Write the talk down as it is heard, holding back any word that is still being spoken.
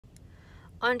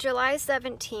On July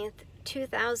 17th,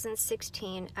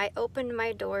 2016, I opened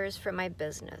my doors for my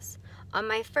business. On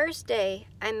my first day,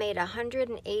 I made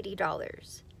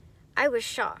 $180. I was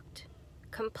shocked,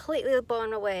 completely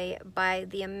blown away by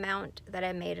the amount that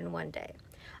I made in one day.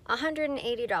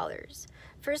 $180.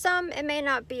 For some, it may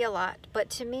not be a lot, but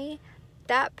to me,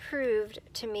 that proved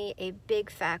to me a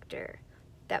big factor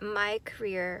that my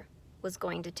career was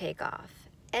going to take off.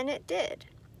 And it did.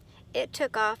 It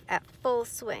took off at full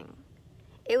swing.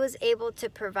 It was able to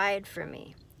provide for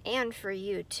me and for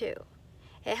you too.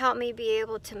 It helped me be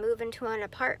able to move into an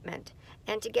apartment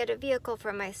and to get a vehicle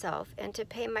for myself and to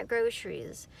pay my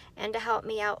groceries and to help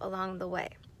me out along the way.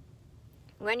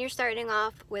 When you're starting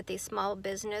off with a small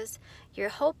business, you're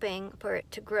hoping for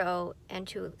it to grow and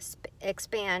to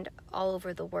expand all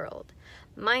over the world.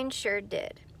 Mine sure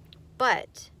did.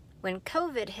 But when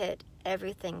COVID hit,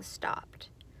 everything stopped.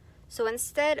 So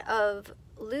instead of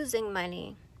losing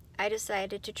money, I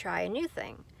decided to try a new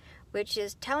thing, which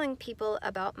is telling people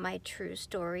about my true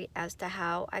story as to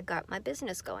how I got my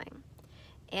business going.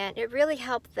 And it really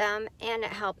helped them, and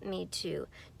it helped me too,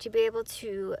 to be able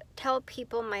to tell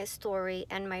people my story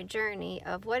and my journey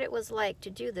of what it was like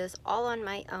to do this all on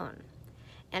my own.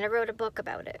 And I wrote a book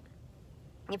about it.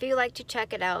 If you'd like to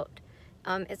check it out,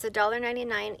 it's a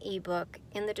 $1.99 ebook.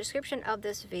 In the description of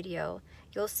this video,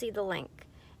 you'll see the link.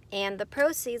 And the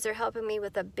proceeds are helping me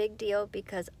with a big deal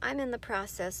because I'm in the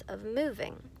process of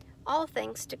moving, all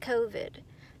thanks to COVID.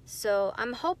 So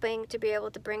I'm hoping to be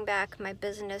able to bring back my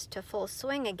business to full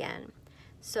swing again.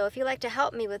 So if you'd like to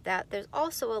help me with that, there's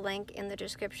also a link in the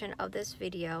description of this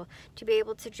video to be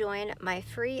able to join my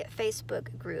free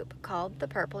Facebook group called The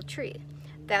Purple Tree.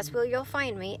 That's where you'll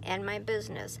find me and my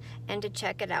business, and to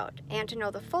check it out. And to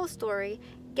know the full story,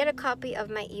 get a copy of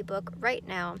my ebook right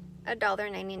now,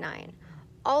 $1.99.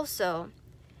 Also,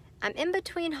 I'm in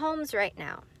between homes right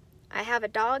now. I have a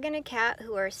dog and a cat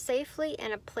who are safely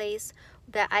in a place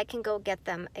that I can go get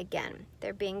them again.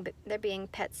 They're being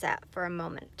pet sat for a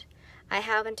moment. I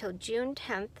have until June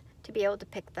 10th to be able to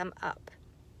pick them up.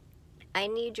 I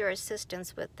need your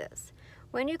assistance with this.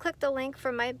 When you click the link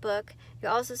for my book,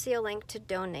 you'll also see a link to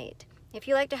donate. If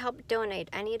you'd like to help donate,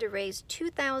 I need to raise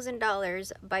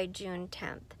 $2,000 by June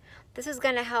 10th. This is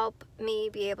going to help me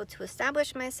be able to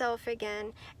establish myself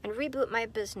again and reboot my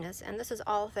business, and this is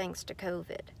all thanks to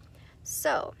COVID.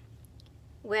 So,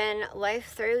 when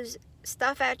life throws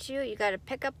stuff at you, you got to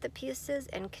pick up the pieces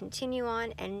and continue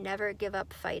on and never give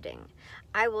up fighting.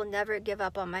 I will never give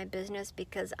up on my business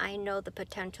because I know the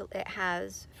potential it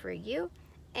has for you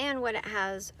and what it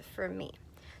has for me.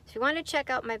 So if you want to check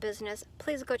out my business,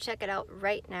 please go check it out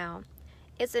right now.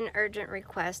 It's an urgent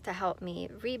request to help me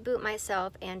reboot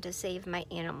myself and to save my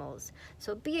animals.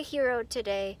 So be a hero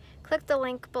today. Click the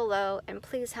link below and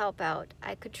please help out.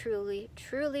 I could truly,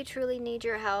 truly, truly need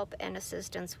your help and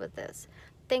assistance with this.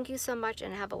 Thank you so much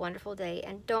and have a wonderful day.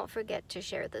 And don't forget to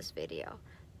share this video.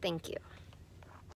 Thank you.